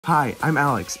Hi, I'm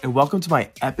Alex, and welcome to my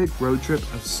epic road trip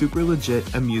of super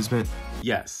legit amusement,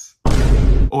 yes,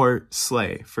 or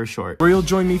sleigh for short, where you'll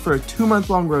join me for a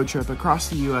 2-month-long road trip across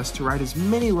the US to ride as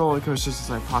many roller coasters as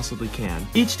I possibly can.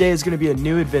 Each day is going to be a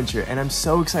new adventure, and I'm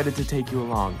so excited to take you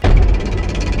along.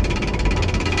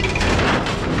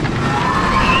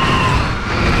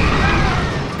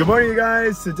 Good morning, you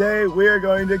guys. Today we are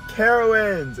going to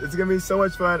Carowinds. It's gonna be so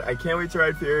much fun. I can't wait to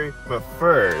ride Fury. But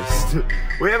first,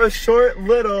 we have a short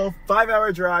little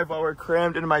 5-hour drive while we're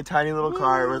crammed into my tiny little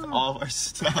car with all of our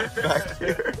stuff back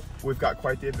here. We've got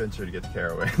quite the adventure to get to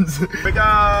Carowinds. We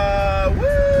got,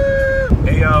 woo!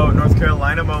 AYO North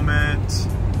Carolina moment.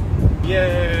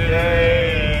 Yay!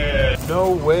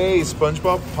 No way,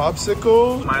 SpongeBob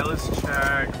popsicle? Mileage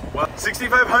check. Well,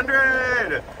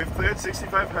 6,500! We've cleared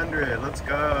 6,500. Let's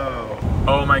go.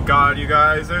 Oh my god, you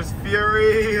guys, there's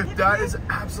Fury! That is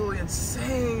absolutely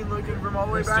insane looking from all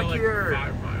the way back here.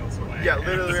 5 miles away. Yeah,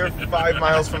 literally we're 5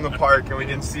 miles from the park and we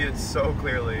can see it so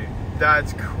clearly.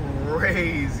 That's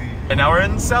crazy. And now we're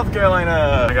in South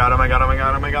Carolina. Oh my god, oh my god, oh my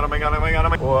god, oh my god, oh my god, oh my god, oh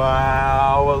my god.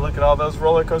 Wow, look at all those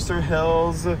roller coaster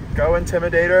hills. Go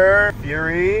Intimidator,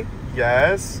 Fury.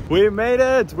 Yes, we made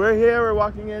it. We're here. We're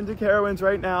walking into Carowinds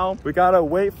right now. We gotta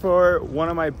wait for one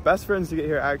of my best friends to get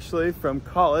here, actually, from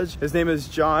college. His name is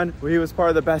John. He was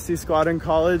part of the bestie squad in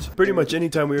college. Pretty much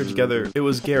anytime we were together, it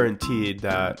was guaranteed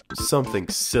that something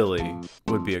silly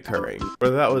would be occurring.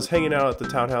 Whether that was hanging out at the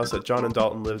townhouse that John and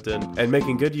Dalton lived in and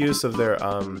making good use of their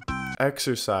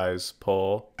exercise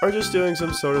pole, or just doing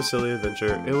some sort of silly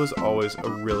adventure, it was always a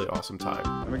really awesome time.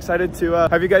 I'm excited to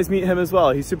have you guys meet him as well.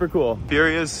 He's super cool.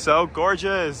 Fury is so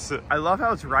gorgeous. I love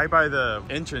how it's right by the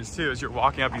entrance too. As you're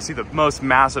walking up, you see the most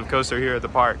massive coaster here at the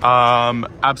park.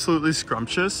 Absolutely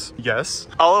scrumptious. Yes.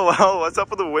 LOL, what's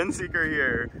up with the Windseeker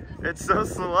here? It's so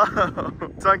slow.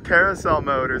 It's on carousel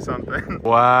mode or something.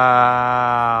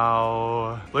 Wow.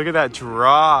 Look at that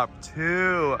drop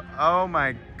too. Oh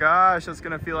my gosh, that's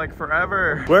gonna feel like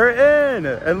forever. We're in,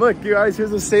 and look, you guys, here's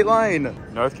the state line.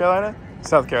 North Carolina,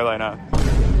 South Carolina.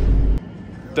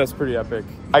 That's pretty epic.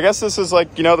 I guess this is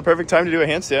like, you know, the perfect time to do a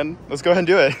handstand. Let's go ahead and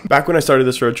do it. Back when I started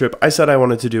this road trip, I said I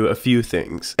wanted to do a few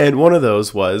things. And one of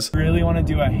those was, I really want to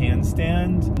do a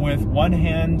handstand with one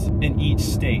hand in each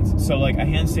state. So like a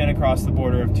handstand across the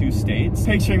border of 2 states.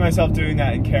 Picturing myself doing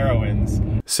that in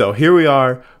Carowinds. So here we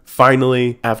are,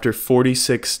 finally, after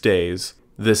 46 days.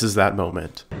 This is that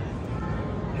moment.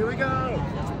 Here we go.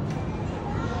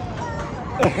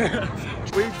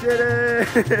 We did it!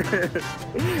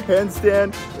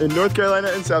 Handstand in North Carolina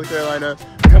and South Carolina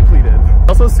completed.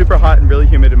 Also super hot and really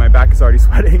humid and my back is already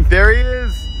sweating. There he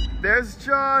is! There's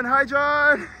John! Hi,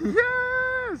 John!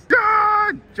 Yes!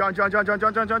 John! John!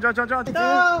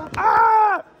 No!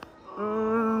 Ah!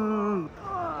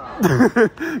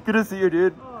 Good to see you,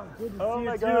 dude. Oh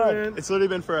my god, it's literally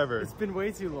been forever. It's been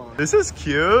way too long. This is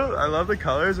cute. I love the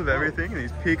colors of everything.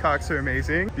 These peacocks are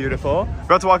amazing. Beautiful. We're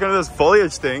about to walk into this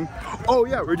foliage thing. Oh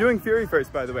yeah, we're doing Fury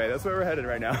first, by the way. That's where we're headed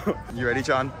right now. You ready,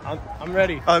 John? I'm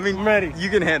ready. I mean, I'm ready. You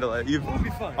can handle it. It'll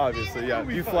be fun. Obviously, yeah.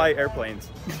 You fly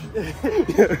airplanes.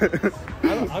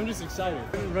 I'm just excited.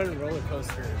 I've been running roller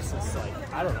coasters since like,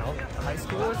 I don't know, high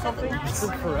school or something. It's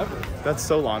been forever. That's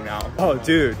so long now. Oh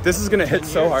dude, this is gonna hit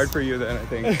so hard for you then, I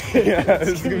think. Yeah, this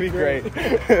is gonna be great.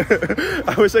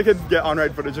 I wish I could get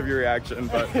on-ride footage of your reaction,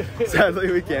 but sadly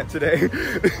we can't today.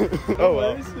 Oh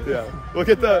well. Yeah. We'll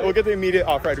get the immediate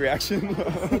off-ride reaction.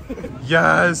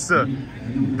 Yes!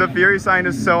 The Fury sign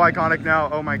is so iconic now.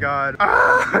 Oh my god.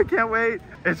 Ah, I can't wait.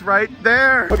 It's right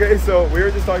there. Okay, so we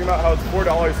were just talking about how it's $4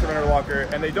 to rent a locker,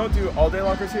 and they don't do all-day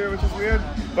lockers here, which is weird,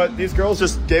 but these girls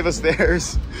just gave us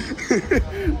theirs.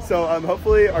 So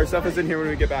hopefully our stuff is in here when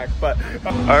we get back. But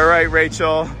all right,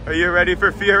 Rachel, are you ready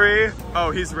for Fury? Oh,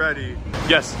 he's ready.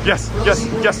 Yes, yes, yes,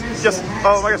 yes, yes.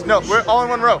 Oh my gosh, no, we're all in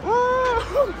one row.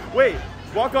 Wait,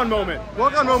 walk on moment.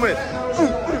 Walk on moment.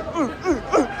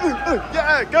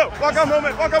 Yeah, go. Walk on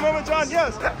moment, John.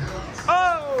 Yes.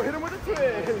 Oh, hit him with a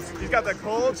twist. He's got the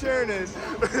cold churning.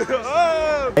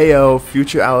 Oh. Ayo,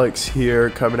 future Alex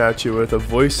here, coming at you with a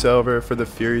voiceover for the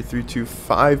Fury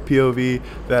 325 POV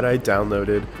that I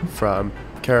downloaded from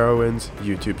Carowinds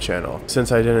YouTube channel.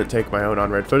 Since I didn't take my own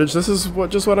on-ride footage, this is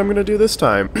just what I'm gonna do this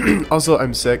time. Also,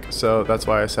 I'm sick, so that's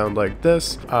why I sound like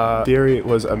this. Fury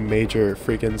was a major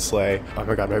freaking slay. Oh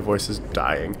my god, my voice is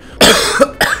dying.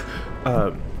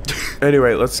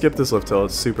 Anyway, let's skip this lift hill.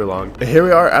 It's super long. Here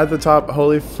we are at the top.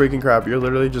 Holy freaking crap. You're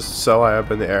literally just so high up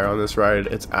in the air on this ride.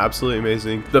 It's absolutely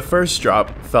amazing. The first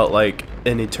drop felt like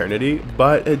an eternity,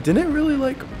 but it didn't really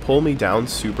like pull me down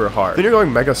super hard. Then you're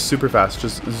going mega super fast,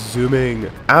 just zooming,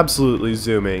 absolutely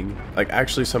zooming. Like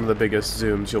actually some of the biggest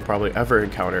zooms you'll probably ever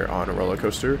encounter on a roller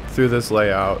coaster through this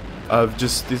layout of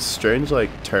just these strange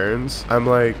like turns. I'm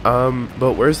like,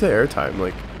 but where's the airtime?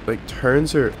 Like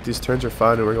these turns are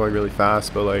fun and we're going really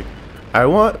fast, but like I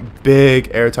want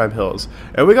big airtime hills.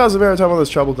 And we got some airtime on this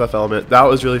treble clef element. That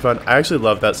was really fun. I actually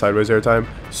loved that sideways airtime.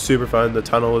 Super fun. The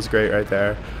tunnel was great right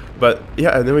there. But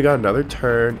yeah, and then we got another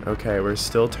turn. Okay, we're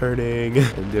still turning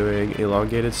and doing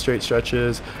elongated straight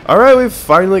stretches. All right, we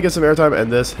finally get some airtime, and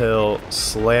this hill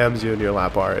slams you in your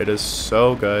lap bar. It is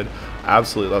so good.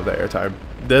 Absolutely love that airtime.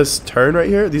 This turn right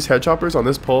here, these head choppers on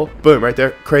this pole, boom, right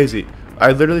there, crazy.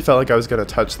 I literally felt like I was gonna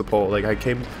touch the pole. Like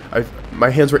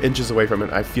my hands were inches away from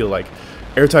it. I feel like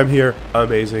airtime here,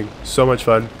 amazing, so much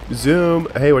fun. Zoom,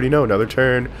 hey, what do you know? Another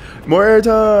turn, more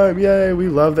airtime, yay! We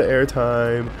love the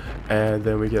airtime. And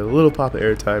then we get a little pop of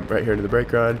airtime right here into the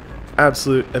brake run.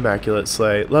 Absolute immaculate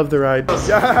sleigh. Love the ride.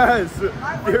 Yes!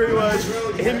 Fury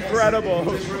was incredible.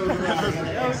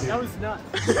 That was nuts.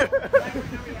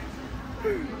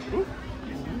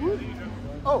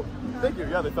 Oh, thank you.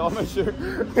 Yeah, they fell on my shirt.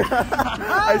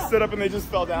 I stood up and they just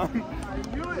fell down. I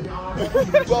knew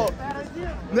it. Well,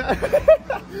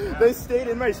 they stayed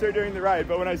in my shirt during the ride,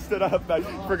 but when I stood up,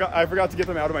 I forgot to get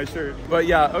them out of my shirt. But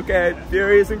yeah, okay,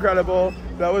 Fury is incredible.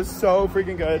 That was so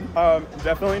freaking good.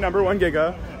 Definitely #1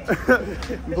 Giga.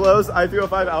 Blows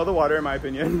I-305 out of the water in my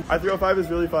opinion. I-305 is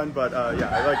really fun, but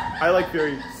yeah, I like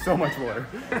Fury so much more.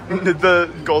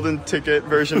 The golden ticket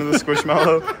version of the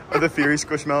Squishmallow, or the Fury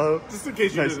Squishmallow. Just in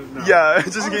case you didn't know. Yeah,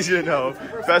 just in case you didn't know.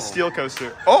 Best steel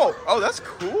coaster. Oh, that's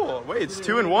cool. Wait, it's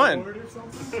 2 in 1.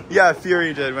 Yeah,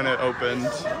 Fury did when it opened.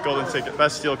 Golden ticket,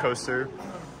 best steel coaster.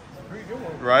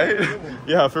 Right?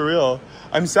 Yeah, for real.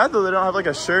 I'm sad though they don't have like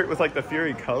a shirt with like the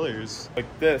Fury colors, like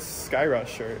this Sky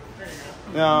Rush shirt.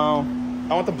 No,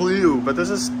 I want the blue, but this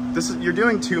is you're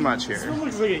doing too much here. This one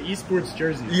looks like an esports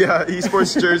jersey. Yeah,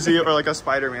 esports jersey or like a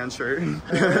Spider-Man shirt.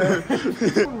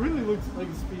 This one really looks like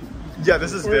a space. Yeah,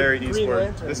 this is very Green esports.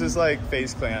 Lantern. This is like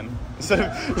FaZe Clan. Instead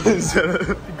of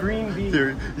The green bee.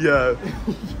 Fury. Yeah.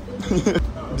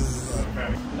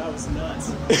 That was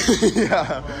nuts.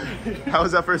 Yeah. How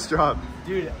was that first drop?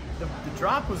 Dude, the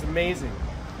drop was amazing.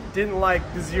 Didn't like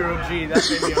the 0G. That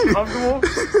made me uncomfortable.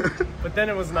 But then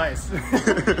it was nice.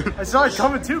 I saw it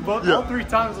coming too, but all 3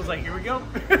 times I was like, here we go.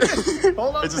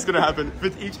 Hold on. It's just gonna happen.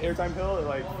 With each airtime hill, it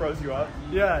like throws you up.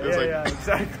 Yeah, like- yeah,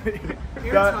 exactly.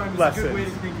 That Airtime is a lesson. good way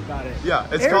to think about it. Yeah,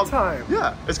 it's called Airtime.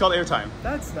 Yeah, it's called airtime.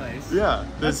 That's nice. Yeah,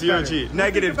 the That's 0G, better.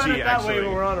 negative Think about G it that actually. way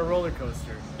when we're on a roller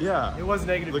coaster. Yeah. It was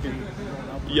negative Look G. at-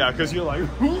 Yeah, because you're like.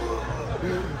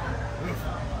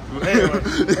 Anyway,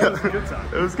 that was a good time.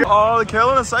 It was good. Oh, the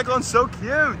Carolina Cyclone's so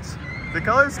cute. The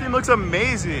color scheme looks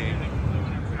amazing.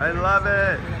 I love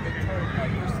it.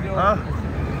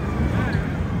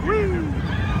 Whee.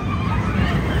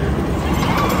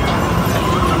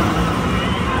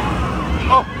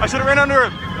 Oh, I should have ran under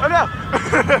him. Oh no.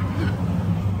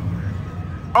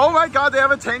 Oh my God, they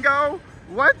have a tango?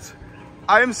 What?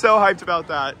 I am so hyped about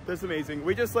that. That's amazing.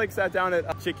 We just like sat down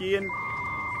at Chicky and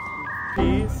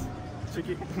Peas.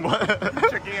 Chicky. What?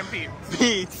 Chicky and Pete.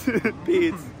 Pete's.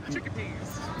 Pete's. Chicken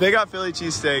peas. They got Philly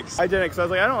cheesesteaks. I didn't because I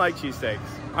was like, I don't like cheesesteaks.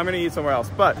 I'm gonna eat somewhere else.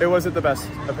 But it wasn't the best,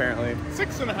 apparently.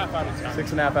 6.5 out of 10.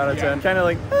 6.5 out of 10. Yeah. Kind of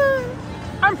like,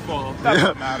 I'm full. That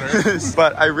doesn't matter.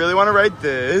 But I really want to ride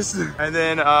this. And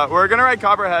then we're gonna ride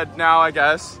Copperhead now, I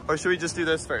guess. Or should we just do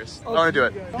this first? I want to do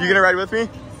it. You gonna ride with me?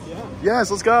 Yeah.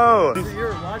 Yes, let's go. So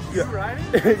you're watching you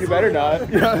riding? You better not.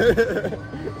 Yeah.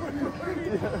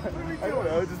 I don't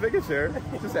know, just making sure.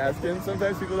 Just asking.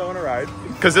 Sometimes people don't want to ride.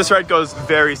 Because this ride goes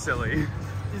very silly.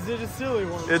 Is it a silly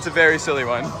one? It's a very silly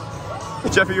one.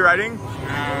 Jeff, are you riding?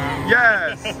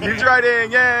 Yes! He's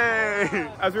riding! Yay!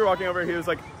 As we were walking over, he was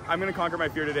like, I'm going to conquer my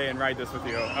fear today and ride this with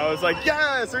you. I was like,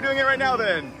 yes! We're doing it right now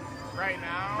then! Right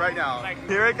now? Right now. Like,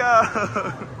 here it goes!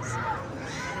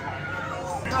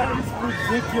 That is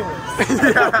ridiculous.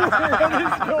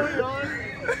 What is going on?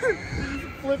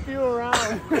 Flip you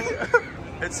around.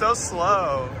 It's so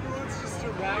slow. It's just a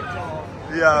ragdoll.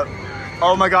 Yeah.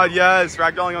 Oh my God, yes!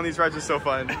 Ragdolling on these rides is so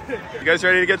fun. You guys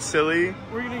ready to get silly?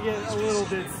 We're gonna get a little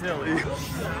bit silly.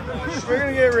 We're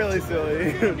gonna get really silly.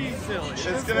 It's gonna be silly. It's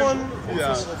This gonna, one,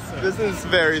 yeah. is a little silly. This is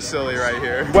very silly right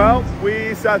here. Well,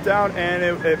 we sat down and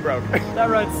it broke. That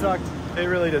ride sucked. It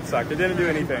really did suck. It didn't do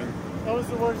anything. That was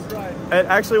the worst ride. It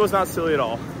actually was not silly at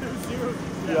all. Zero.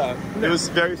 Yeah, it was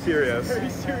very serious. Very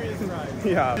serious ride.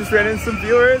 Yeah. Just ran into some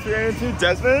viewers. We ran into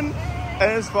Desmond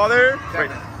and his father.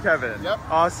 Kevin. Yep.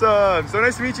 Awesome. So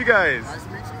nice to meet you guys. Nice to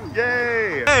meet you.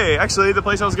 Yay! Hey, actually, the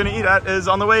place I was gonna eat at is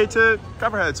on the way to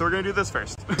Copperhead, so we're gonna do this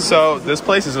first. So this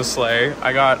place is a sleigh.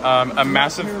 I got a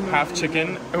massive half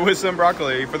chicken with some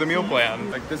broccoli for the meal plan.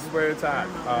 Like, this is where it's at.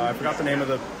 I forgot the name of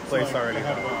the place already.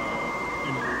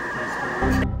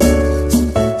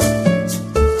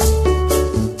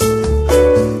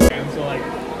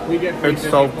 It's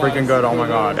so freaking good, oh my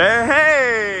god.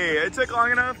 Hey, it took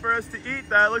long enough for us to eat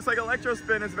that. Looks like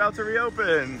Electrospin is about to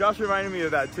reopen. Josh reminded me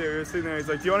of that too. He was sitting there, he's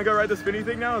like, do you want to go ride the spinny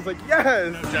thing now? I was like,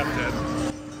 yes! Jeff did.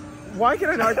 Why can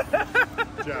I not?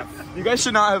 Jeff. You guys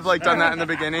should not have like done that in the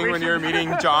beginning when you were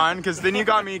meeting John, because then you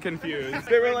got me confused.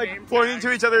 They were like pointing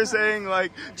to each other saying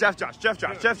like, Jeff Josh, Jeff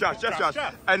Josh, Jeff Josh, Jeff Josh.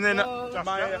 And then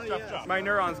my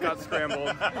neurons got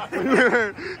scrambled.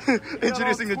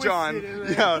 Introducing to John.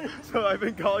 Yeah, so I've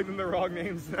been calling them the wrong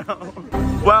names now.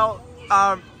 Well,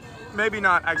 maybe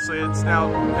not actually. It's now,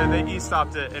 they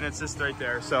e-stopped it and it's just right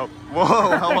there. So,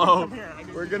 whoa, hello.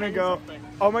 We're gonna go.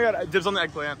 Oh my god, dibs on the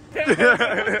eggplant.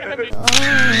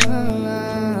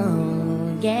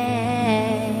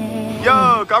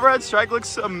 Yo, Copperhead Strike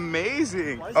looks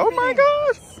amazing. Oh my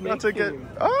gosh. Not to get,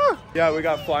 yeah, we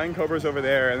got Flying Cobras over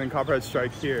there and then Copperhead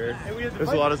Strike here. There's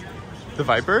a lot of, the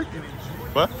Viper?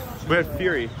 What? We had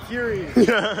Fury. Fury.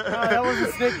 That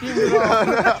wasn't snake themed at all.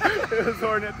 No, it was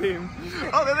Hornet themed.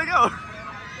 Oh, there they go.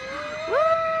 Woo!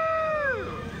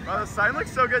 Oh, the sign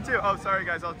looks so good too. Oh, sorry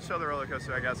guys, I'll show the roller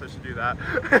coaster. I guess I should do that.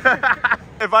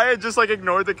 If I had just like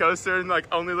ignored the coaster and like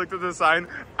only looked at the sign,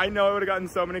 I know I would have gotten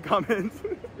so many comments.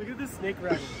 Look at this snake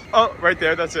rattling. Oh, right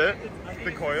there, that's it.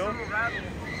 The coil.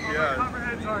 Yeah.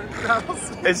 Copperheads aren't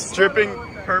rattles. It's dripping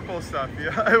purple stuff.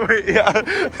 Yeah. Wait, yeah.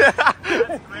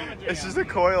 It's just a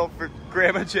coil for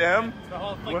Grandma Jam. The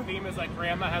whole like, theme is like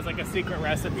Grandma has like a secret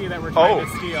recipe that we're trying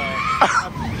to steal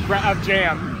of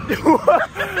jam.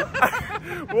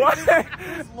 What?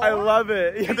 I love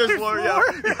it. Yeah, there's lore.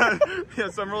 Yeah,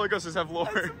 some roller coasters have lore.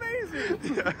 That's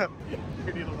amazing. Yeah.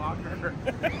 We need a locker.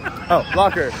 Oh,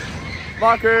 locker.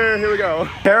 Locker, here we go.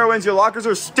 Carowinds, your lockers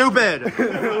are stupid.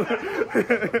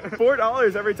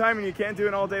 $4 every time and you can't do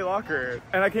an all-day locker.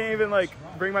 And I can't even like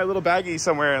bring my little baggie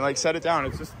somewhere and like set it down.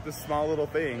 It's just this small little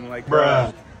thing. Like,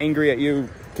 bruh. Angry at you,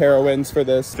 Carowinds, for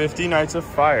this. 50 Nights of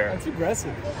Fire. That's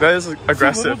aggressive. That is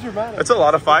aggressive. That's a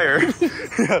lot of fire.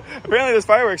 Apparently there's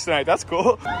fireworks tonight. That's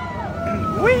cool.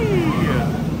 Whee!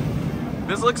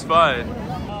 This looks fun.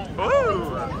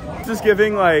 Woo! Just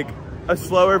giving like a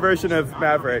slower version of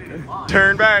Maverick.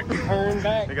 Turn back. Turn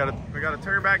back. We gotta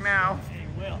turn back now.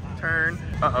 Turn.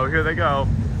 Uh-oh, here they go.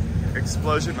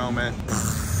 Explosion moment.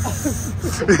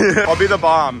 I'll be the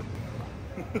bomb.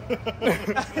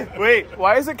 Wait,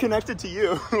 why is it connected to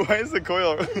you? Why is the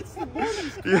coil? That's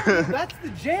the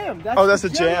jam. That's the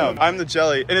jam. I'm the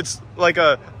jelly. And it's like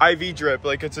a IV drip.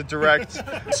 Like it's a direct,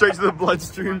 straight to the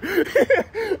bloodstream.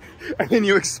 And then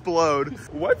you explode.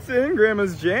 What's in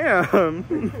Grandma's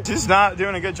jam? She's not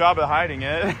doing a good job of hiding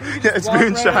it. Yeah, it's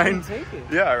moonshine.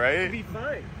 Yeah, right? It'll be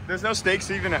fine. There's no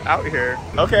snakes even out here.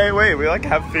 Okay, wait, we like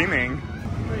have theming.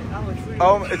 Wait, Alex,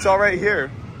 oh, it's all right here.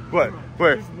 What?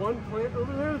 Where? There's one plant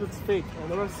over there that's fake.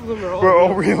 And the rest of them are all We're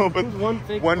all real, but there's one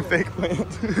fake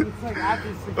plant. It's like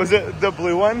obviously. Was it the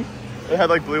blue one? It had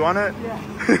like blue on it? Yeah.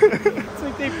 It's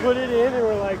like they put it in and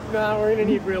we're like, nah, we're gonna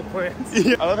need real plants.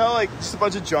 Yeah. I love how like just a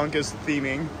bunch of junk is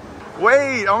theming.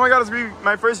 Wait, oh my god, it's gonna be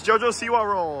my first JoJo Siwa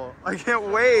roll. I can't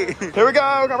wait. Here we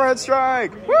go, Copperhead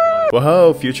Strike. Woo!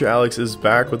 Whoa, Future Alex is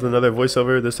back with another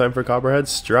voiceover, this time for Copperhead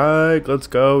Strike. Let's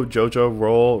go, JoJo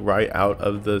roll right out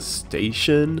of the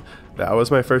station. That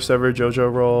was my first ever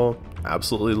JoJo roll.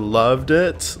 Absolutely loved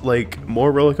it. Like,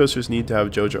 more roller coasters need to have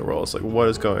JoJo rolls. Like, what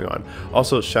is going on?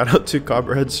 Also, shout out to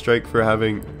Copperhead Strike for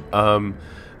having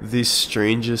the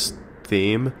strangest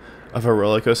theme of a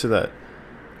roller coaster that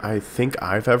I think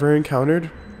I've ever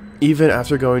encountered. Even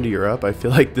after going to Europe, I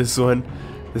feel like this one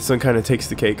kind of takes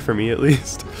the cake for me, at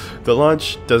least. The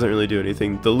launch doesn't really do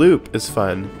anything. The loop is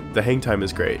fun. The hang time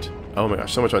is great. Oh my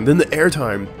gosh, so much fun. Then the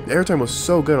airtime. The airtime was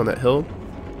so good on that hill.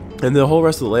 And the whole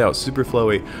rest of the layout, super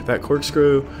flowy. That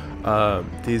corkscrew,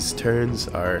 these turns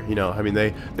are, you know, I mean,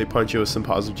 they punch you with some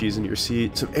positive G's in your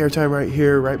seat. Some airtime right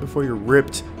here, right before you're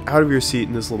ripped out of your seat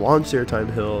in this launch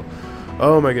airtime hill.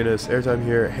 Oh my goodness, airtime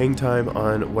here, hang time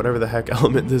on whatever the heck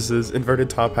element this is. Inverted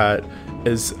top hat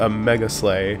is a mega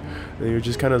sleigh. And you're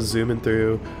just kind of zooming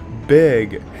through.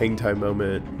 Big hang time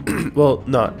moment. Well,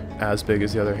 not as big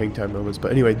as the other hang time moments,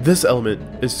 but anyway, this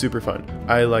element is super fun.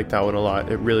 I like that one a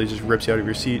lot. It really just rips you out of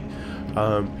your seat.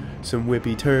 some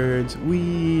whippy turns.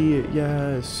 Wee,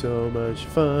 yeah, so much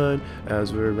fun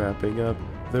as we're wrapping up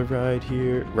the ride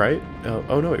here. Right?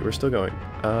 Oh no, wait, we're still going.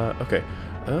 Okay.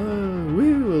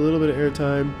 Woo, a little bit of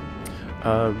airtime.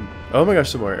 Oh my gosh,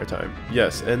 some more airtime.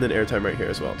 Yes, and then airtime right here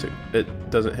as well too. It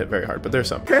doesn't hit very hard, but there's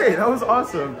some. Okay, that was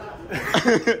awesome.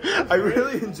 I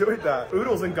really enjoyed that.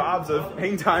 Oodles and gobs of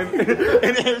hang time and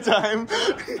airtime.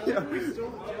 Yeah.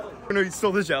 No, you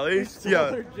stole the jelly?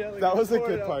 Yeah, that was a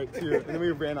good part too. And then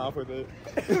we ran off with it.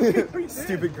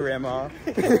 Stupid grandma.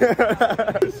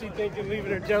 She thinking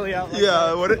leaving her jelly out like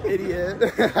yeah, what an idiot.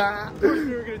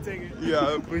 we were gonna take it.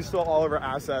 Yeah, we stole all of our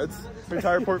assets. Our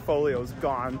entire portfolio is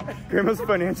gone. Grandma's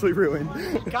financially ruined.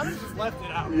 Kind of just left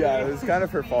it out. Yeah, it was kind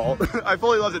of her fault. I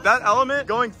fully loved it. That element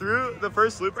going through the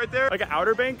first loop right there, like an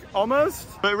Outer Bank almost,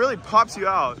 but it really pops you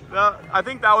out. I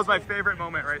think that was my favorite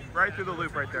moment right through the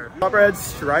loop right there. Copperhead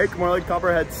Strike, more like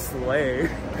Copperhead Slay.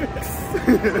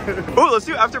 Oh, let's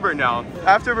do Afterburn now.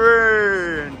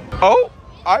 Afterburn. Oh,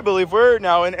 I believe we're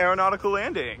now in aeronautical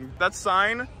landing. That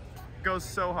sign goes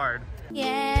so hard.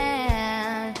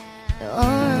 Yeah.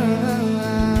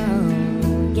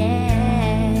 Yeah.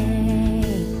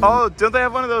 Oh, don't they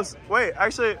have one of those? Wait,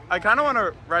 actually, I kind of want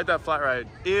to ride that flat ride.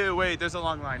 Ew, wait, there's a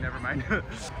long line. Never mind.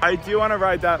 I do want to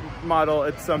ride that model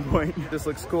at some point. This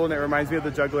looks cool, and it reminds me of the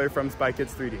juggler from Spy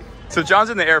Kids 3D. So John's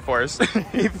in the Air Force.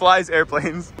 He flies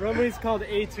airplanes. Runway's called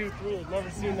A23. I've never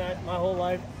seen that my whole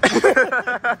life.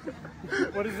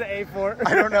 What is the A for?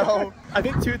 I don't know. I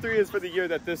think 2-3 is for the year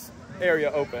that this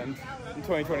area opened. In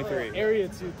 2023. Area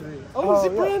 2-3. Oh, is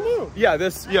it brand new? Yeah,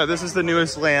 this is the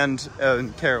newest land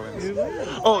in Carowinds.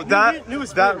 Oh,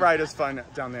 that ride is fun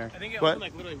down there. I think it what? opened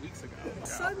like literally weeks ago. The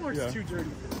sidewalk's too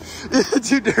dirty.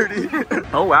 Too dirty.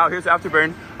 Oh wow, here's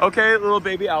Afterburn. Okay, little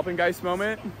baby Alpengeist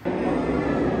moment.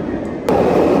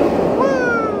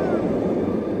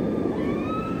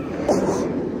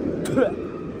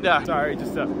 Yeah, sorry,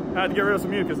 just had to get rid of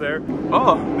some mucus there.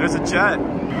 Oh, there's a jet.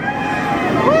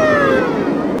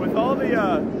 Woo! With all the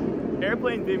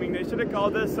airplane theming, they should have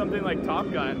called this something like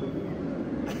Top Gun.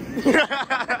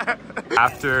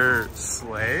 After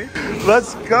sleigh,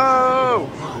 let's go.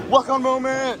 Welcome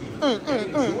moment.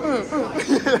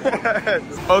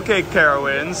 Okay,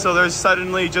 Carowinds. So there's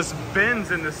suddenly just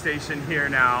bins in the station here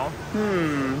now.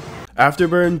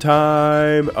 Afterburn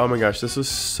time. Oh my gosh, this was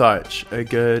such a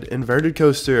good inverted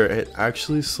coaster. It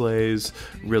actually slays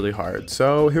really hard.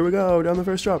 So here we go, down the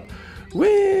first drop.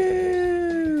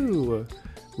 Woo!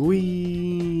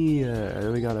 Wee! And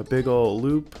then we got a big old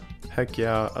loop. Heck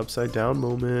yeah, upside down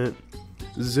moment.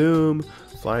 Zoom,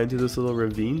 fly into this little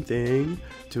ravine thing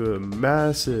to a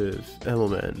massive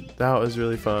element. That was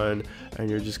really fun. And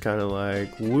you're just kind of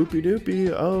like, whoopie doopie.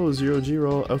 Oh, 0G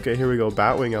roll. Okay, here we go.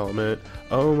 Batwing element.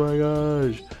 Oh my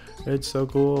gosh. It's so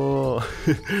cool.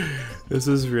 This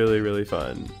is really, really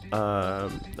fun.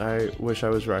 I wish I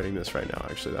was riding this right now.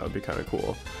 Actually, that would be kind of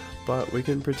cool. But we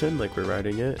can pretend like we're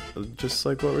riding it, just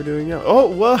like what we're doing now. Oh,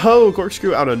 whoa,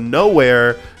 corkscrew out of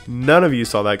nowhere. None of you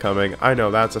saw that coming. I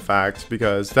know that's a fact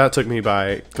because that took me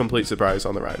by complete surprise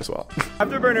on the ride as well.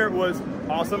 Afterburner was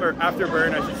awesome, or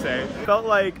Afterburn, I should say. Felt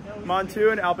like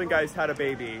Montu and Alpengeist had a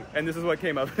baby, and this is what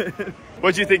came of it.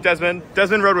 What'd you think, Desmond?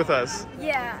 Desmond rode with us.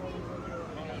 Yeah.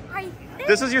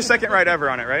 This is your second ride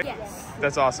ever on it, right? Yes.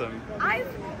 That's awesome.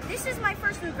 This is my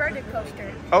first inverted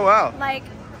coaster. Oh, wow. Like,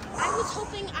 I was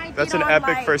hoping That's an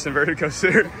epic first inverted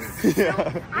coaster.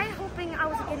 Yeah. I'm hoping I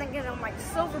was gonna get on like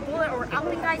Silver Bullet or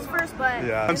Alpengeist first, but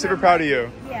yeah, I'm super proud of you.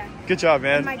 Yeah. Good job,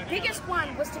 man. And my biggest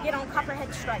one was to get on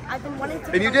Copperhead Strike. I've been wanting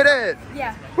to. And you did it.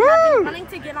 Yeah. Woo! I've been wanting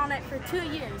to get on it for 2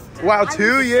 years. Wow,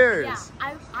 2 years.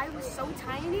 Yeah. I was so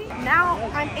tiny. Now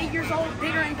I'm 8 years old,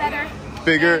 bigger and better.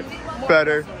 Bigger,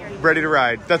 better, ready to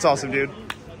ride. That's awesome, dude.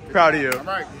 Proud of you.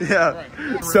 Yeah.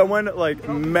 Someone like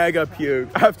mega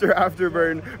puked after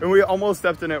Afterburn, and we almost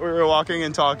stepped in it. We were walking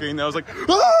and talking, and I was like,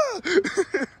 ah!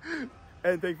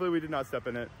 And thankfully we did not step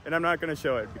in it. And I'm not going to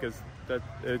show it because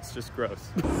it's just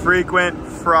gross. Frequent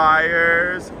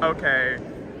fryers. Okay.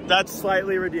 That's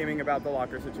slightly redeeming about the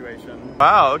locker situation.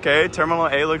 Wow, okay. Terminal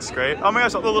A looks great. Oh my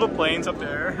gosh, all the little planes up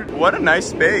there. What a nice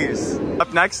space.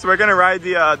 Up next, we're going to ride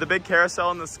the big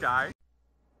carousel in the sky.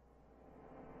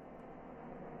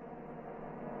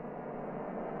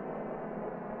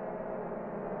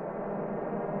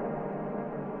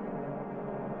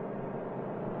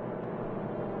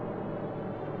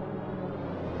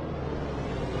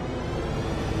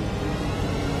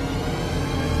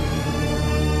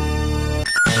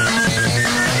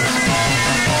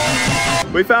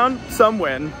 We found some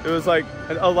wind. It was like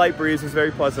a light breeze. It was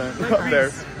very pleasant up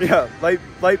there. Yeah,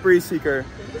 light breeze seeker.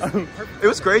 It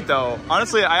was great though.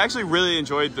 Honestly, I actually really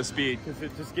enjoyed the speed. Because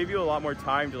it just gave you a lot more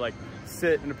time to like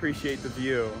sit and appreciate the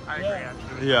view. I agree,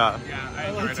 actually. Yeah. Yeah, I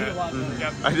liked it a lot.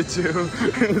 Yep. I did too.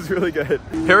 It was really good.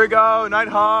 Here we go,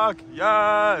 Nighthawk.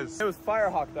 Yes. It was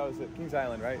Firehawk that was at Kings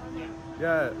Island, right?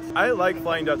 Yeah. I like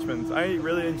Flying Dutchman's. I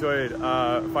really enjoyed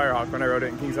Firehawk when I rode it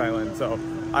in Kings Island. So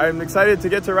I'm excited to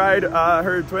get to ride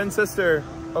her twin sister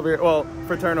over here. Well,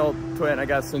 fraternal twin, I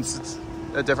guess, since it's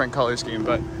a different color scheme,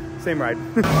 but same ride.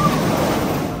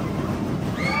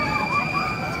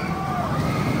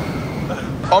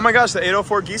 Oh my gosh, the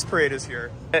 804 Geese Parade is here.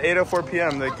 At 8:04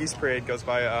 p.m., the Geese Parade goes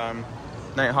by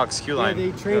Nighthawk's queue line.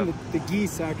 Yeah, they train the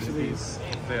geese, actually.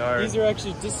 They are. These are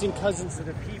actually distant cousins to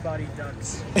the Peabody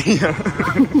ducks. Yeah.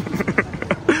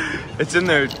 It's in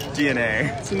their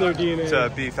DNA. It's in their DNA.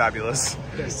 To be fabulous.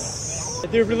 Yes.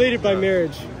 They're related by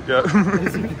marriage. Yeah.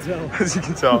 As you can tell. As you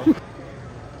can tell.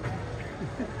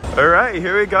 All right,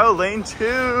 here we go, lane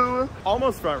 2.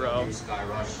 Almost front row.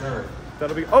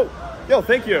 That'll be, oh, yo,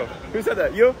 thank you. Who said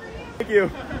that? You? Thank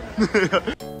you.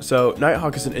 So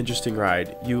Nighthawk is an interesting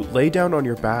ride. You lay down on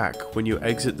your back when you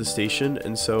exit the station,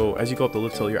 and so as you go up the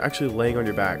lift hill, you're actually laying on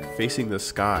your back facing the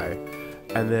sky.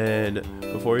 And then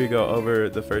before you go over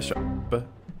the first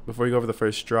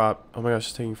drop, oh my gosh,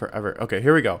 it's taking forever. Okay,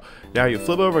 here we go. Now you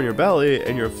flip over on your belly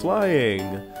and you're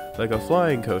flying like a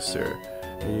flying coaster.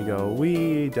 And you go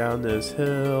wee down this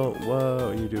hill.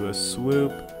 Whoa, you do a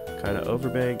swoop, kind of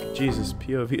overbank. Jesus,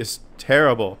 POV is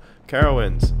terrible.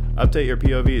 Carowinds, update your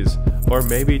POVs, or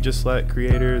maybe just let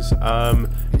creators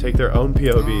take their own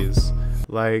POVs,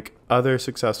 like other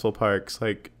successful parks,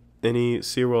 like any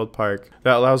SeaWorld park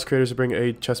that allows creators to bring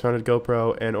a chest-mounted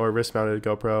GoPro and or wrist-mounted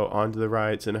GoPro onto the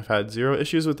rides, and I've had zero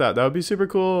issues with that. That would be super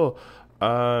cool.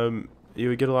 You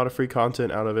would get a lot of free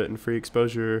content out of it and free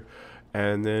exposure.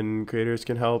 And then creators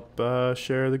can help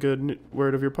share the good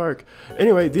word of your park.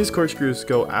 Anyway, these corkscrews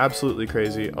go absolutely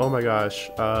crazy. Oh my gosh,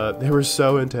 they were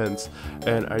so intense.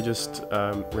 And I just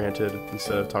ranted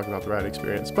instead of talking about the ride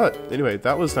experience. But anyway,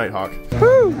 that was Nighthawk.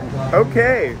 Woo!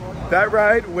 Okay, that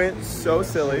ride went so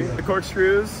silly. The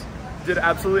corkscrews did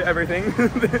absolutely everything.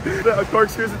 The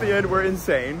corkscrews at the end were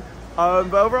insane.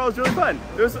 But overall, it was really fun.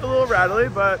 It was a little rattly,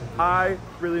 but I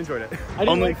really enjoyed it. I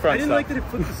didn't like that it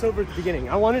flipped us over at the beginning.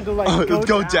 I wanted to like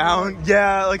go down.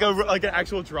 Yeah, like an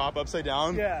actual drop upside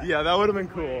down. Yeah, that would have been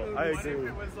cool. I agree.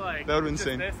 It was like that would have been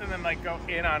insane. This and then like go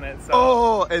in on it. So.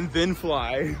 Oh, and then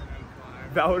fly.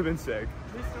 That would have been sick.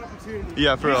 Missed opportunity.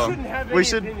 Yeah, for real. We shouldn't have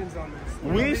any opinions on this.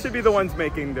 We should be the ones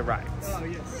making the rides. Oh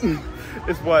yes.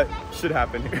 Is what should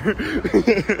happen here.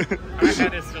 Our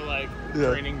head is still like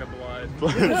draining the blood.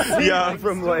 Yeah,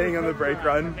 from laying on the brake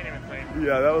run. Can't even think.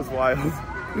 Yeah, that was wild.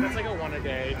 That's like a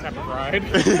one-a-day type of ride.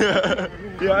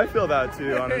 Yeah, I feel that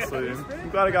too, honestly. I'm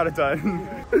glad I got it done.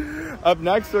 Up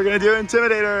next, we're gonna do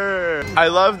Intimidator. I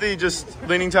love the just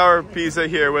Leaning Tower Pisa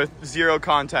here with zero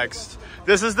context.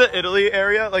 This is the Italy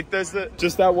area. Like there's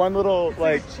just that one little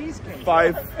like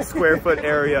 5 square foot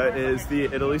area is the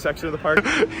Italy section of the park.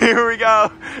 Here we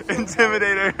go,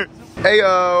 Intimidator.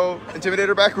 Heyo,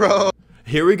 Intimidator back row.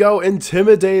 Here we go,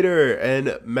 Intimidator,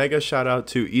 and mega shout out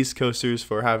to East Coasters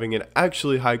for having an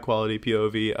actually high quality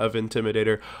POV of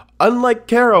Intimidator, unlike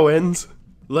Carowinds.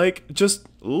 Like, just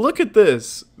look at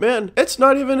this. Man, it's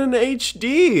not even in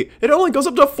HD. It only goes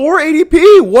up to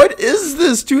 480p. What is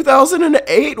this,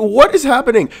 2008? What is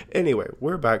happening? Anyway,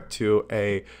 we're back to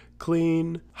a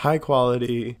clean, high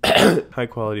quality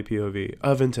POV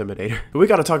of Intimidator. We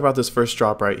got to talk about this first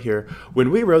drop right here. When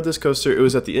we rode this coaster, it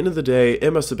was at the end of the day.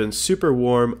 It must have been super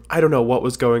warm. I don't know what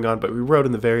was going on, but we rode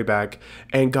in the very back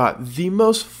and got the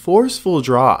most forceful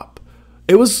drop.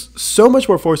 It was so much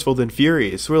more forceful than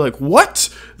Fury's. We're like, what?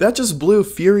 That just blew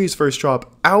Fury's first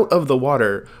drop out of the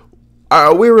water.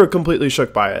 We were completely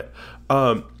shook by it.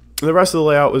 The rest of the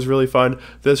layout was really fun.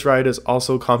 This ride is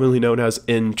also commonly known as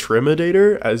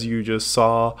Intimidator. As you just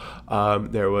saw,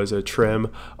 there was a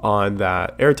trim on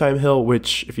that airtime hill,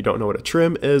 which, if you don't know what a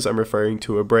trim is, I'm referring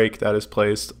to a brake that is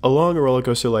placed along a roller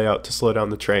coaster layout to slow down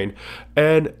the train.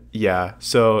 And yeah,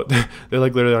 so they're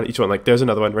like literally on each one. Like there's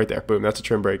another one right there. Boom, that's a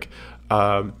trim brake.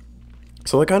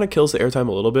 So it kind of kills the airtime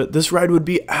a little bit. This ride would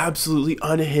be absolutely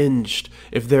unhinged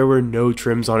if there were no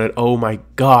trims on it. Oh my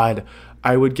god,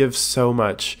 I would give so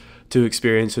much to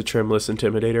experience a trimless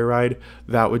Intimidator ride.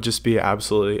 That would just be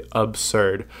absolutely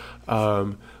absurd.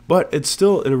 But it's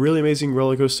still a really amazing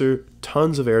roller coaster,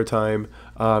 tons of airtime,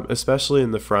 especially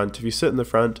in the front. If you sit in the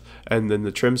front and then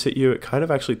the trims hit you, it kind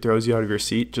of actually throws you out of your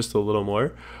seat just a little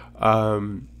more.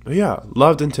 But yeah,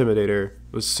 loved Intimidator.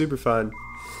 It was super fun.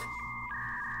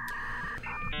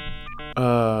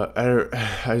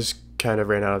 I just kind of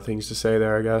ran out of things to say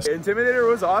there, I guess. Intimidator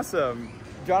was awesome.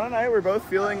 John and I were both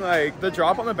feeling like the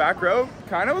drop on the back row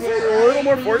kind of was a little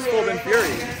more forceful than Fury.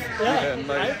 Yeah, And,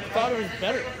 like, I thought it was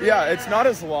better. yeah, it's not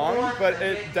as long, but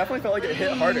it definitely felt like it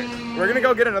hit harder. We're gonna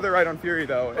go get another ride on Fury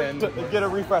though, and get a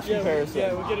refresh comparison.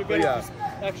 Yeah, we'll get a But bit yeah.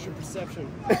 extra perception.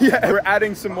 Yeah, we're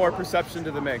adding some more perception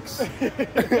to the mix.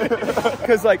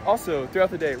 Because like also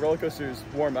throughout the day, roller coasters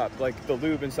warm up. Like the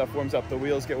lube and stuff warms up, the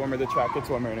wheels get warmer, the track gets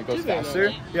warmer, and it goes Do they know faster.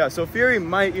 that? Yeah, so Fury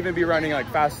might even be running like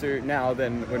faster now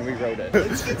than when we rode it.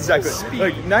 Exactly.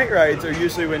 Like night rides are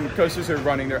usually when coasters are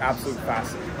running their absolute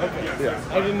fastest. Okay. Yeah.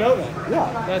 I didn't know that.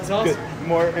 Yeah. That's awesome. Good.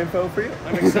 More info for you.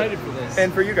 I'm excited for this.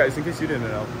 And for you guys, in case you didn't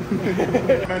know.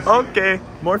 Okay,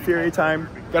 more Fury time.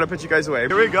 Gotta put you guys away.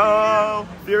 Here we go.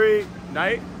 Fury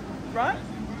night ride,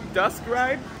 dusk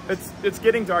ride. It's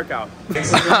getting dark out.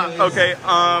 Okay,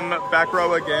 back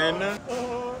row again.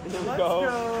 Here we go.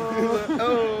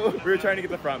 Oh, we were trying to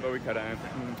get the front, but we couldn't.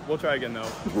 We'll try again though.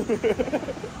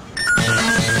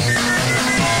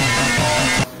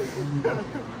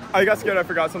 I got scared. I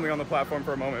forgot something on the platform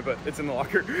for a moment, but it's in the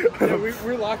locker. Yeah,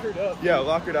 we're lockered up. Yeah,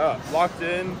 lockered up, locked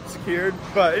in, secured.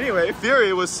 But anyway,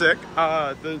 Fury was sick.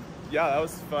 Yeah, that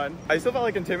was fun. I still felt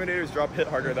like Intimidator's drop hit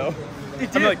harder though.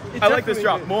 I'm like, I like this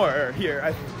drop more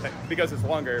here because it's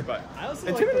longer, but I also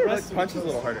like Intimidator the rest of punches the a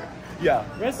little harder. Yeah,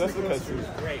 Rest that's of the the coaster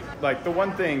coaster. was great. Like the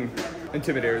one thing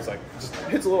Intimidator is like just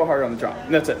hits a little harder on the drop,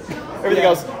 and that's it. Everything Yeah.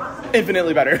 else,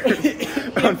 infinitely better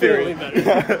on Fury. Infinitely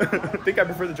better. I think I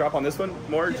prefer the drop on this one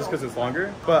more just because it's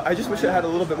longer, but I just wish it had a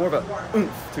little bit more of a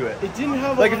oomph to it. It didn't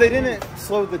have Like if they didn't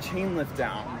slow the chain lift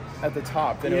down at the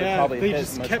top, then it would Yeah, probably they hit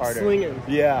just much kept harder. slinging.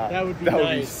 Yeah, That would be be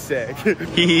nice. sick.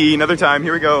 Hee, another time.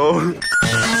 Here we go.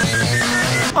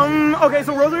 Okay,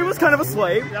 so Rosary was kind of a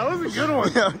slave. That was a good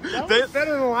one. Yeah. That was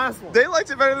better than the last one. They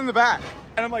liked it better than the back.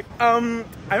 And I'm like, I don't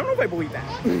know if I believe that.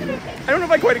 I don't know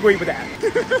if I quite agree with that.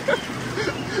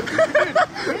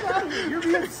 You're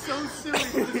being so silly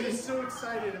because you're so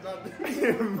excited about this.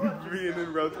 Being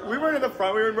in row 3. We weren't in the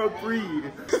front, we were in row 3.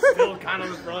 Still kind of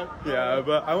the front. Yeah,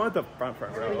 but I want the front We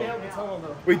row. nailed the tunnel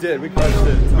though. We did, we crushed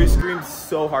it. We screamed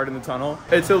so hard in the tunnel.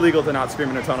 It's illegal to not scream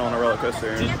in a tunnel on a roller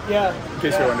coaster, in Yeah.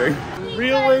 case you're wondering.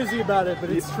 Real lazy about it, but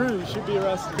it's true. You should be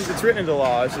arrested. It's written into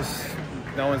law, it's just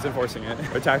no one's enforcing it.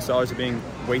 Our tax dollars are being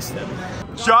wasted.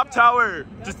 Drop Tower!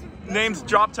 Just name's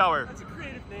Drop Tower. That's a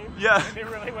creative name. Yeah. They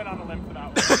really went on a limb for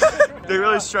that one. They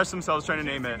really stressed themselves trying to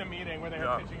name it. In a meeting where they were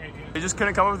Yeah. pitching ideas. They just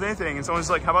couldn't come up with anything, and someone's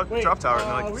like, how about Drop Tower? And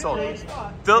they're like, sold. really?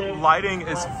 The lighting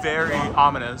is very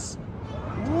ominous.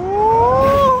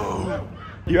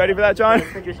 You ready for that, John?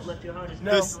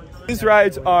 These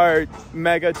rides are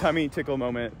mega tummy tickle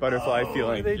moment, butterfly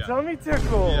feeling. They tummy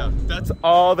tickle. Yeah, that's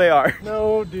all they are.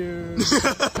 No, dude.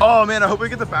 Oh man, I hope we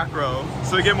get the back row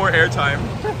so we get more airtime.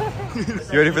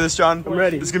 You ready for this, John? I'm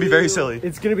ready. This is gonna be very silly.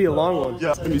 It's gonna be a long one. Yeah,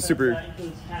 it's gonna be super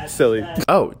silly.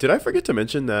 Oh, did I forget to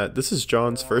mention that this is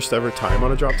John's first ever time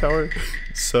on a drop tower?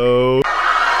 So...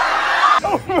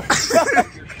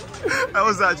 How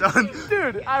was that, John?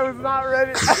 Dude, I was not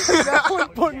ready. That one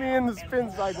put me in the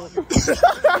spin cycle.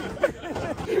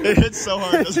 It hits so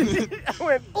hard, doesn't it? I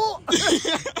went, oh.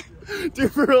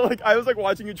 Dude, for real, like I was like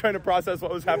watching you trying to process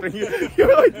what was happening. You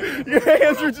were like, your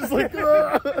hands were just like.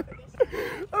 I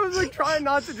was like trying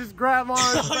not to just grab on.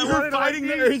 I You were wanted to, like, fighting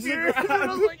the be urge to serious, grab. and I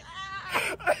was like, ah.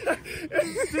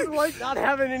 Didn't like not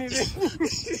having anything.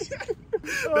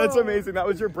 That's amazing. That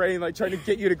was your brain like trying to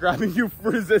get you to grab and you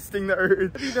resisting the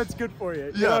urge. I think that's good for you.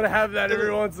 You Yeah. gotta have that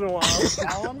every once in a while.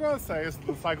 All I'm gonna say is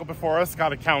the cycle before us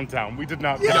got a countdown. We did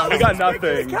not. Yeah, we got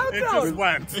nothing. It just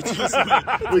went.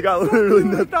 We got literally I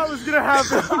nothing. thought was gonna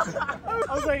happen.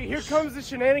 I was like, here comes the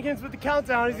shenanigans with the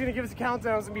countdown. He's gonna give us a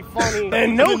countdown. It's gonna be funny.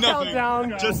 And no Nothing.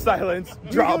 countdown. Just silence.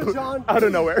 Here Drop. you go, John. Out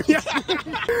of nowhere. Yeah.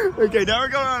 Okay, now we're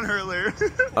going on Hurler.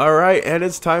 Alright, and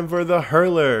it's time for the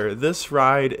Hurler. This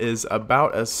ride is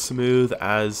about as smooth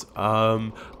as,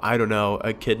 I don't know,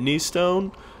 a kidney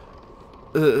stone?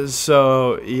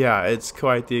 So, yeah, it's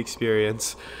quite the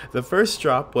experience. The first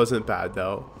drop wasn't bad,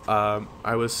 though.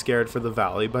 I was scared for the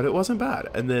valley, but it wasn't bad.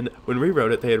 And then when we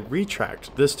rode it, they had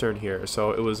retracked this turn here,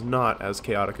 so it was not as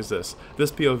chaotic as this.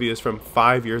 This POV is from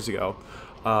 5 years ago.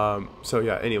 So,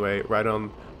 yeah, anyway, right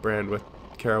on brand with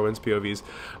Carowinds POVs.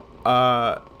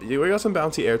 We got some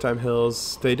bouncy airtime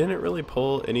hills. They didn't really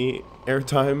pull any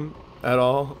airtime at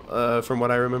all, from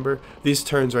what I remember. These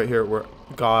turns right here were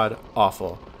god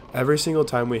awful. Every single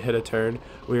time we hit a turn,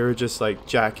 we were just like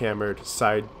jackhammered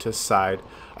side to side.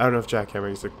 I don't know if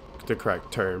jackhammering is the correct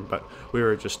term, but we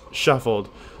were just shuffled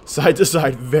side to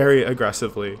side very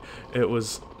aggressively. It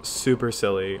was super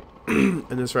silly. And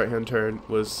this right hand turn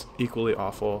was equally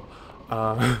awful.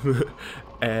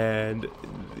 And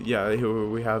yeah, here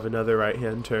we have another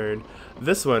right-hand turn.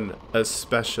 This one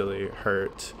especially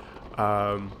hurt.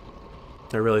 I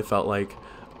really felt like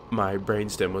my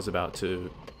brainstem was about to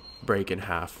break in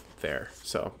half there.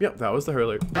 So yeah, that was the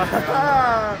hurler.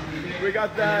 We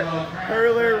got that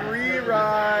hurler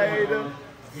re-ride.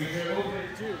 Dude,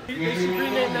 they should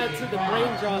rename that to the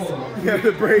Brain Jostler. Yeah,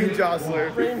 the Brain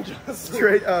Jostler. Brain Jostler.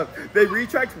 Straight up. They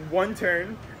retracked one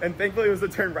turn, and thankfully it was the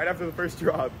turn right after the first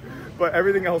drop. But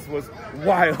everything else was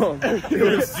wild. It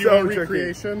was so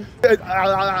recreation. Yeah,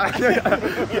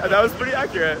 that was pretty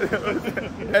accurate.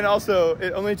 And also,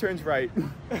 it only turns right.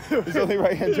 There's only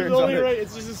right-hand turns on it.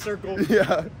 It's just a circle.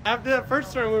 Yeah. After that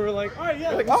first turn, we were like, all right,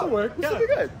 yeah, Like, this oh, will work. this will be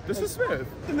good. This is smooth.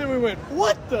 And then we went,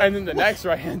 what the? And then the next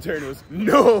right-hand turn was,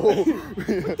 no.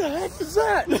 What the heck is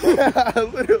that? Yeah,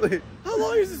 literally. How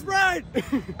long is this ride?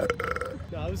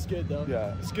 No, it was good though.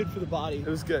 Yeah. It's good for the body. It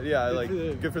was good. Yeah,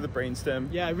 Good good for the brainstem.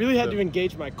 Yeah, I really had to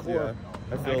engage my core.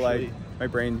 Yeah. I feel like my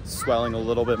brain's swelling a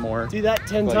little bit more. Do that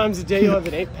 10 times a day, you'll have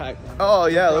an 8-pack. Oh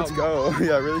yeah, let's go.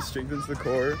 Yeah, it really strengthens the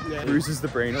core, bruises the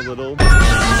brain a little.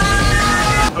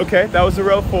 Okay, that was a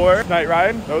row 4 night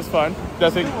ride. That was fun.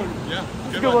 Nothing. Yeah,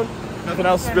 Good one. Nothing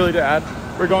else really to add.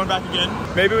 We're going back again.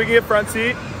 Maybe we can get front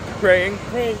seat. Praying.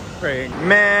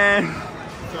 Man,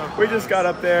 we just got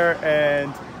up there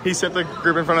and he sent the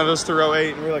group in front of us to row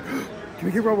 8, and we were like, can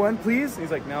we get row 1, please? And he's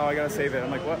like, no, I gotta save it.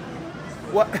 I'm like, what?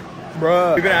 What?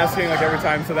 Bruh. We've been asking like every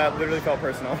time, so that literally felt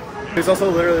personal. He was also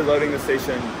literally loading the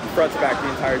station front to back the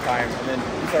entire time, and then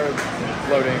he started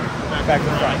loading back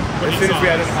to front as soon as we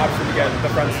had an option to get the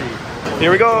front seat. Here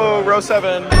we go, row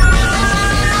 7.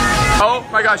 Oh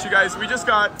my gosh, you guys, we just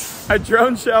got a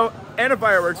drone show and a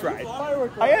fireworks ride.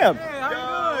 I am.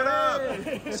 What up?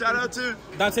 Shout out to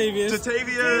Octavius. Let's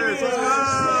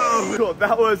go. Cool,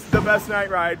 that was the best night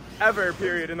ride ever,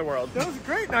 period, in the world. That was a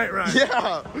great night ride.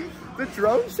 Yeah, the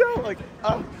drone show, like,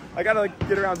 I gotta like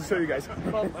get around to show you guys.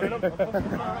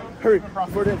 Hurry,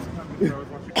 before it ends.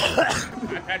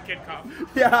 iPad kid cough.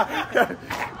 Yeah,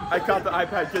 I caught the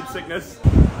iPad kid sickness.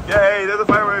 Yay, they're the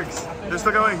fireworks. They're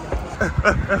still going.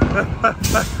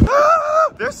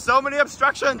 There's so many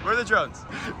obstructions. Where are the drones?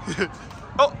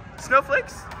 Oh,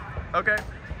 snowflakes. Okay,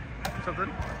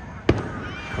 something.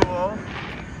 Cool.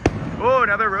 Oh,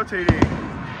 now they're rotating.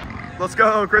 Let's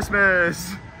go,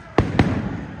 Christmas.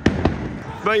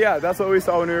 But yeah, that's what we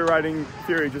saw when we were riding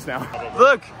Fury just now.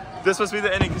 Look, this must be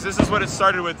the ending because this is what it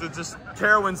started with. It just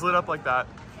Carowinds lit up like that.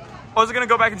 Oh, is it gonna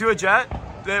go back into a jet?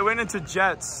 They went into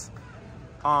jets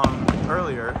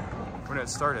earlier when it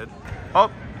started. Oh,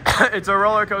 it's a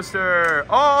roller coaster.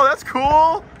 Oh, that's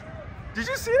cool. Did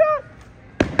you see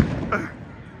that?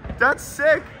 That's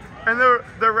sick. And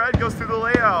the red goes through the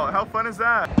layout. How fun is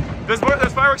that? There's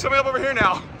fireworks coming up over here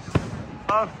now.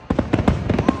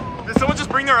 Did someone just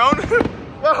bring their own?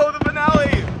 Whoa, the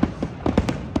finale.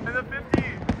 And the 50.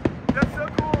 That's so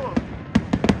cool.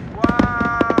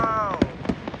 Wow.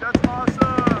 That's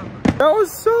awesome. That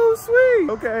was so sweet.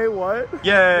 Okay, what?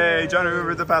 Yay, John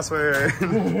remembered the password.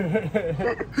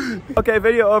 Okay,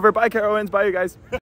 video over. Bye, Carowinds. Bye, you guys.